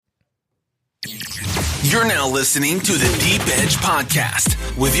You're now listening to the Deep Edge Podcast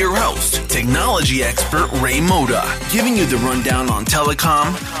with your host, technology expert Ray Moda, giving you the rundown on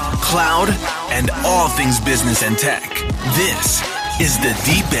telecom, cloud, and all things business and tech. This is the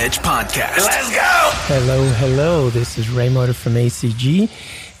Deep Edge Podcast. Let's go! Hello. This is Ray Moda from ACG,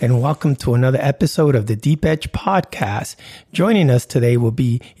 and welcome to another episode of the Deep Edge Podcast. Joining us today will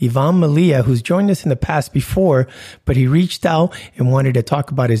be Melia, who's joined us in the past before, but he reached out and wanted to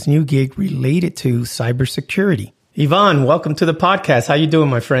talk about his new gig related to cybersecurity. Ivan, welcome to the podcast. How you doing,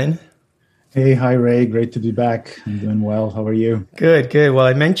 my friend? Hey, hi, Ray. Great to be back. I'm doing well. How are you? Good. Well,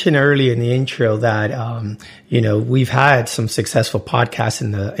 I mentioned earlier in the intro that, we've had some successful podcasts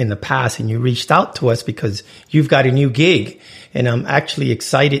in the past, and you reached out to us because you've got a new gig, and I'm actually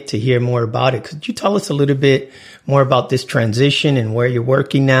excited to hear more about it. Could you tell us a little bit more about this transition and where you're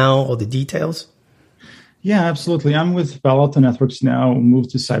working now, all the details? Yeah, absolutely. I'm with Palo Networks now,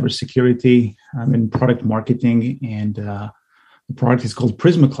 moved to cybersecurity. I'm in product marketing, and the product is called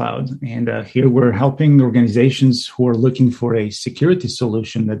Prisma Cloud. And here we're helping organizations who are looking for a security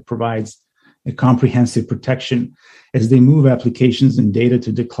solution that provides a comprehensive protection as they move applications and data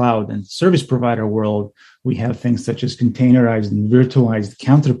to the cloud. And service provider world, we have things such as containerized and virtualized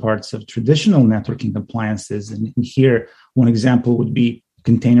counterparts of traditional networking appliances. And here, one example would be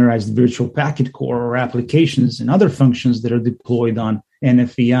containerized virtual packet core or applications and other functions that are deployed on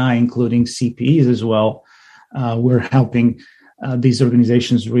NFVI, including CPEs as well. We're helping these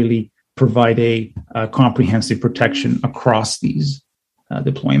organizations really provide a comprehensive protection across these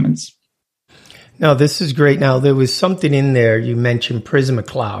deployments. No, this is great. Now, there was something in there. You mentioned Prisma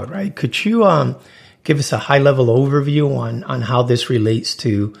Cloud, right? Could you give us a high-level overview on how this relates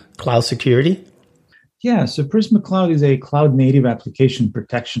to cloud security? Yeah, so Prisma Cloud is a cloud-native application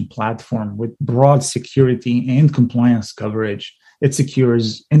protection platform with broad security and compliance coverage. It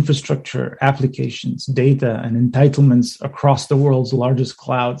secures infrastructure, applications, data, and entitlements across the world's largest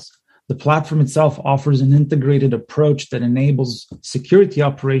clouds. The platform itself offers an integrated approach that enables security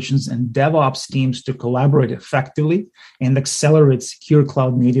operations and DevOps teams to collaborate effectively and accelerate secure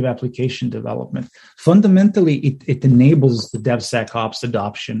cloud-native application development. Fundamentally, it enables the DevSecOps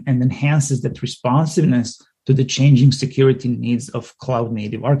adoption and enhances that responsiveness to the changing security needs of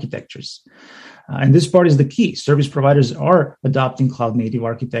cloud-native architectures. And this part is the key. Service providers are adopting cloud-native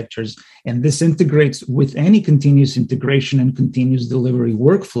architectures, and this integrates with any continuous integration and continuous delivery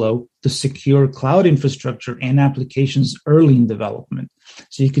workflow to secure cloud infrastructure and applications early in development.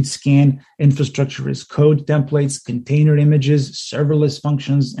 So you could scan infrastructure as code templates, container images, serverless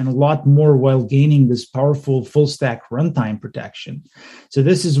functions, and a lot more while gaining this powerful full-stack runtime protection. So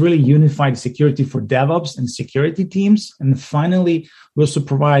this is really unified security for DevOps and security teams. And finally, we also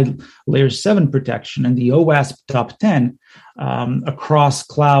provide layer 7 protection and the OWASP top 10 across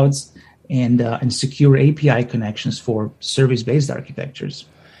clouds and secure API connections for service-based architectures.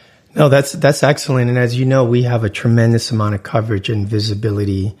 No, that's excellent. And as you know, we have a tremendous amount of coverage and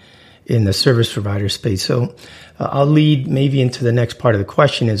visibility in the service provider space. So I'll lead maybe into the next part of the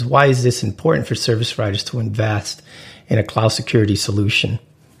question is, why is this important for service providers to invest in a cloud security solution?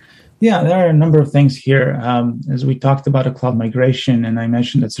 Yeah, there are a number of things here. As we talked about a cloud migration, and I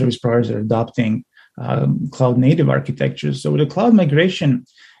mentioned that service providers are adopting cloud native architectures. So with a cloud migration,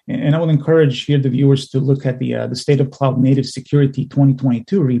 and I will encourage here the viewers to look at the State of Cloud Native Security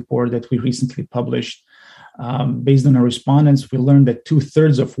 2022 report that we recently published. Based on our respondents, we learned that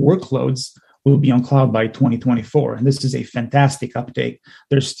 2/3 of workloads will be on cloud by 2024. And this is a fantastic uptake.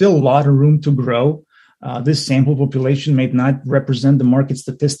 There's still a lot of room to grow. This sample population may not represent the market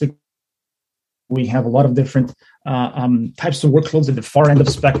statistic. We have a lot of different types of workloads at the far end of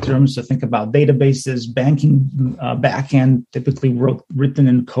spectrum. So think about databases, banking backend, typically written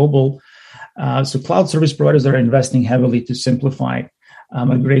in COBOL. So cloud service providers are investing heavily to simplify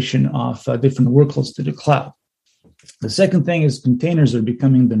migration of different workloads to the cloud. The second thing is containers are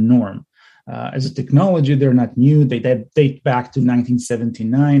becoming the norm. As a technology, they're not new. They date back to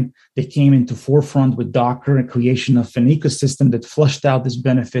 1979. They came into forefront with Docker and creation of an ecosystem that flushed out these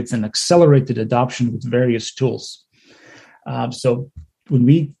benefits and accelerated adoption with various tools. So when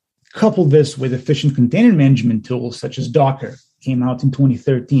we couple this with efficient container management tools such as Docker, came out in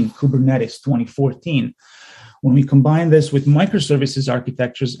 2013, Kubernetes 2014. When we combine this with microservices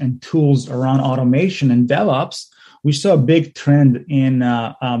architectures and tools around automation and DevOps, we saw a big trend in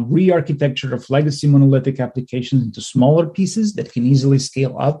re-architecture of legacy monolithic applications into smaller pieces that can easily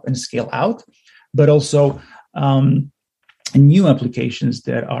scale up and scale out, but also new applications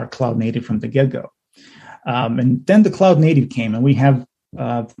that are cloud native from the get-go. And then the cloud native came, and we have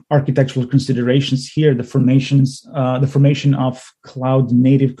architectural considerations here, the formation of cloud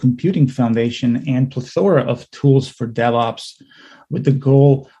native computing foundation and plethora of tools for DevOps with the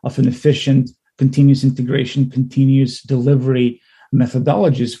goal of an efficient continuous integration, continuous delivery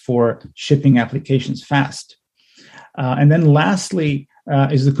methodologies for shipping applications fast. And then lastly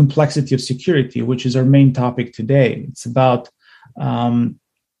is the complexity of security, which is our main topic today. It's about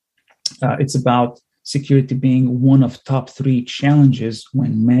security being one of top 3 challenges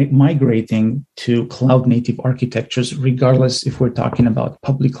when migrating to cloud native architectures, regardless if we're talking about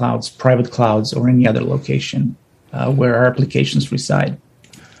public clouds, private clouds, or any other location where our applications reside.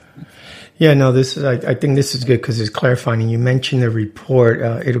 Yeah, no, I think this is good because it's clarifying. You mentioned the report.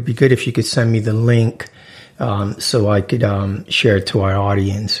 It'll be good if you could send me the link so I could share it to our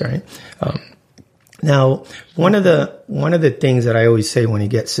audience, right? Now, one of the things that I always say when it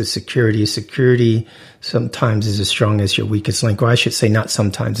gets to security sometimes is as strong as your weakest link, or I should say not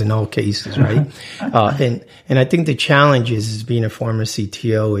sometimes, in all cases, right? And I think the challenge is being a former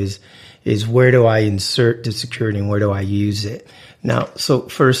CTO is where do I insert the security and where do I use it? Now, so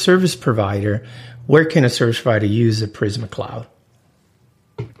for a service provider, where can a service provider use the Prisma Cloud?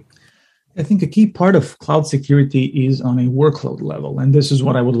 I think a key part of cloud security is on a workload level, and this is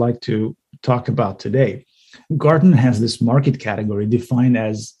what I would like to talk about today. Gartner has this market category defined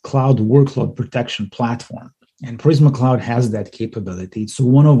as Cloud Workload Protection Platform, and Prisma Cloud has that capability. It's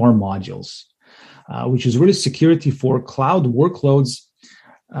one of our modules, which is really security for cloud workloads,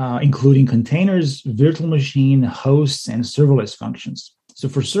 including containers, virtual machine, hosts, and serverless functions. So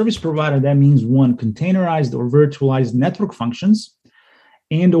for service provider, that means one, containerized or virtualized network functions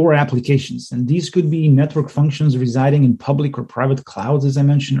and or applications. And these could be network functions residing in public or private clouds, as I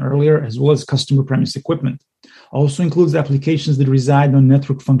mentioned earlier, as well as customer premise equipment. Also includes applications that reside on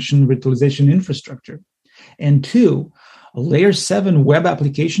network function virtualization infrastructure. And 2, a layer 7 web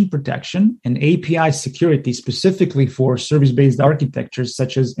application protection and API security specifically for service-based architectures,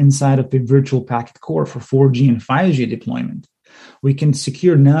 such as inside of a virtual packet core for 4G and 5G deployment. We can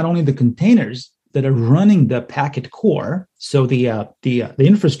secure not only the containers that are running the packet core, so the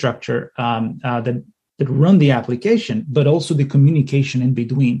infrastructure that run the application, but also the communication in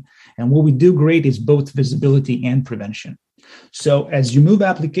between. And what we do great is both visibility and prevention. So as you move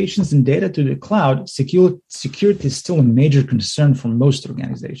applications and data to the cloud, security is still a major concern for most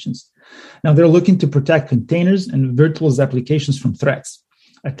organizations. Now they're looking to protect containers and virtualized applications from threats.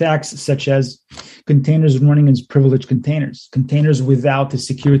 Attacks such as containers running as privileged containers, containers without a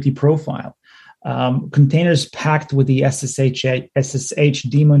security profile, containers packed with the SSH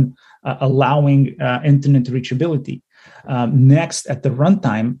daemon allowing internet reachability. Next, at the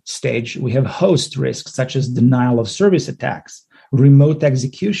runtime stage, we have host risks such as denial of service attacks, remote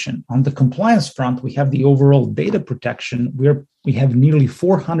execution. On the compliance front, we have the overall data protection, where we have nearly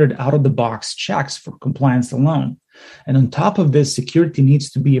 400 out-of-the-box checks for compliance alone. And on top of this, security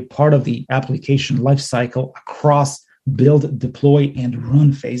needs to be a part of the application lifecycle across build, deploy, and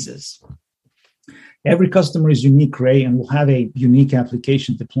run phases. Every customer is unique, Ray, and will have a unique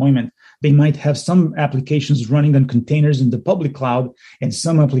application deployment. They might have some applications running on containers in the public cloud and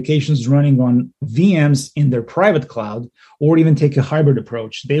some applications running on VMs in their private cloud, or even take a hybrid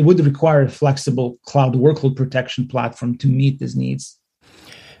approach. They would require a flexible cloud workload protection platform to meet these needs.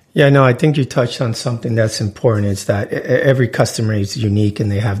 Yeah, no, I think you touched on something that's important. Is that every customer is unique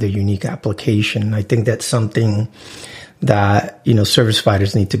and they have their unique application. I think that's something that, service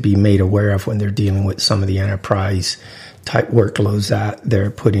providers need to be made aware of when they're dealing with some of the enterprise type workloads that they're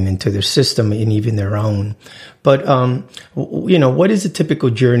putting into their system and even their own. But, what is the typical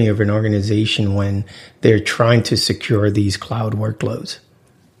journey of an organization when they're trying to secure these cloud workloads?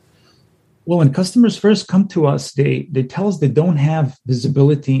 Well, when customers first come to us, they tell us they don't have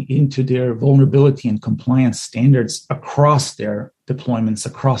visibility into their vulnerability and compliance standards across their deployments,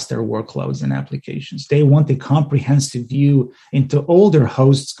 across their workloads and applications. They want a comprehensive view into all their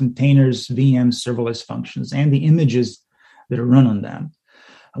hosts, containers, VMs, serverless functions, and the images that are run on them.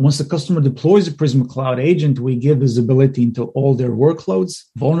 And once the customer deploys a Prisma Cloud agent, we give visibility into all their workloads,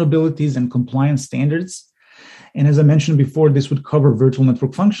 vulnerabilities, and compliance standards. And as I mentioned before, this would cover virtual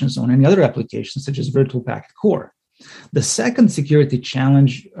network functions on any other applications, such as virtual packet core. The second security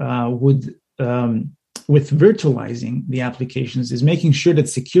challenge with virtualizing the applications is making sure that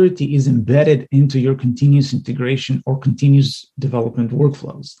security is embedded into your continuous integration or continuous development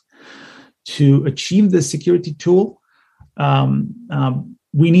workflows. To achieve the security tool,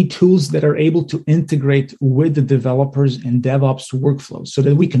 we need tools that are able to integrate with the developers and DevOps workflows so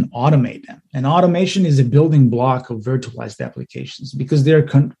that we can automate them. And automation is a building block of virtualized applications because they're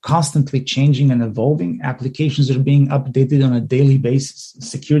constantly changing and evolving. Applications are being updated on a daily basis.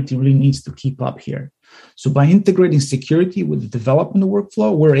 Security really needs to keep up here. So by integrating security with the development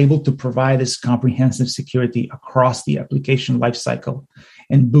workflow, we're able to provide this comprehensive security across the application lifecycle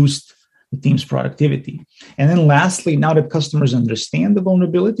and boost the team's productivity. And then lastly, now that customers understand the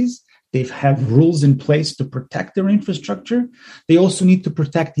vulnerabilities, they have rules in place to protect their infrastructure. They also need to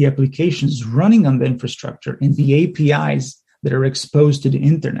protect the applications running on the infrastructure and the APIs that are exposed to the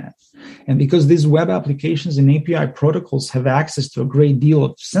internet. And because these web applications and API protocols have access to a great deal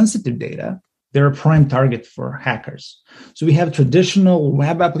of sensitive data, they're a prime target for hackers. So we have traditional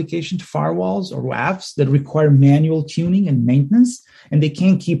web application firewalls or WAFs that require manual tuning and maintenance, and they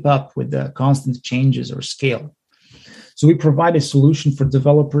can't keep up with the constant changes or scale. So we provide a solution for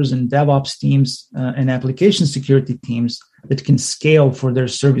developers and DevOps teams and application security teams that can scale for their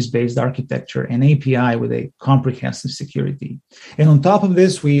service-based architecture and API with a comprehensive security. And on top of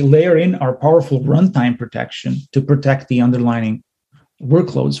this, we layer in our powerful runtime protection to protect the underlying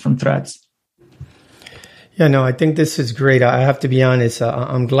workloads from threats. Yeah, no, I think this is great. I have to be honest.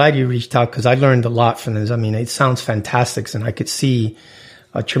 I'm glad you reached out because I learned a lot from this. I mean, it sounds fantastic and I could see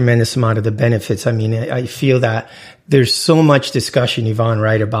a tremendous amount of the benefits. I mean, I feel that there's so much discussion, Ivan,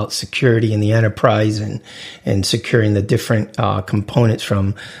 right, about security in the enterprise and securing the different components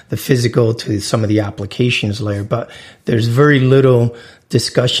from the physical to some of the applications layer. But there's very little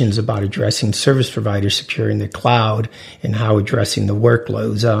discussions about addressing service providers securing the cloud and how addressing the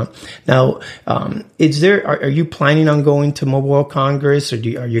workloads. Now, are you planning on going to Mobile World Congress, or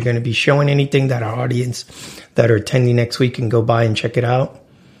are you going to be showing anything that our audience that are attending next week can go by and check it out?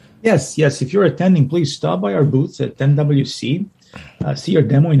 Yes. If you're attending, please stop by our booths at 10WC. See our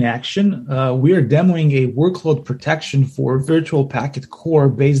demo in action. We are demoing a workload protection for virtual packet core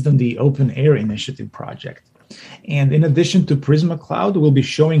based on the Open Air Initiative project. And in addition to Prisma Cloud, we'll be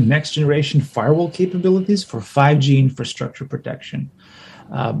showing next generation firewall capabilities for 5G infrastructure protection,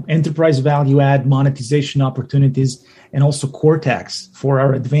 enterprise value add monetization opportunities, and also Cortex for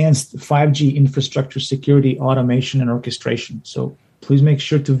our advanced 5G infrastructure security, automation, and orchestration. So please make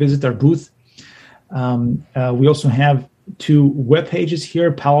sure to visit our booth. We also have two web pages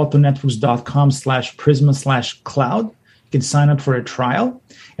here, paloaltonetworks.com/prisma/cloud. You can sign up for a trial.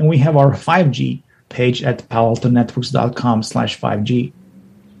 And we have our 5G page at paloaltonetworks.com/5G.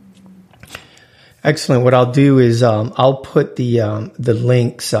 Excellent. What I'll do is I'll put the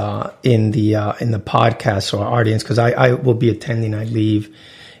links in the podcast for our audience because I will be attending. I leave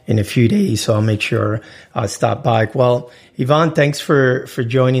in a few days, so I'll make sure I stop by. Well, Ivan, thanks for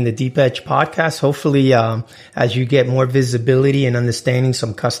joining the Deep Edge podcast. Hopefully, as you get more visibility and understanding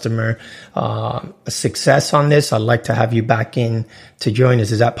some customer success on this, I'd like to have you back in to join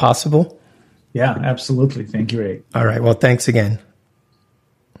us. Is that possible? Yeah, absolutely. Thank you, Ray. All right. Well, thanks again.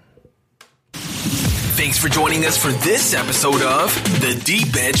 Thanks for joining us for this episode of the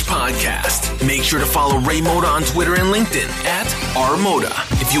Deep Edge Podcast. Make sure to follow Ray Moda on Twitter and LinkedIn at @RModa.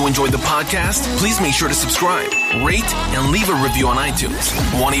 If you enjoyed the podcast, please make sure to subscribe, rate, and leave a review on iTunes.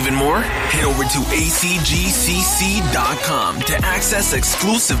 Want even more? Head over to acgcc.com to access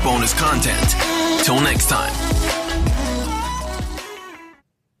exclusive bonus content. Till next time.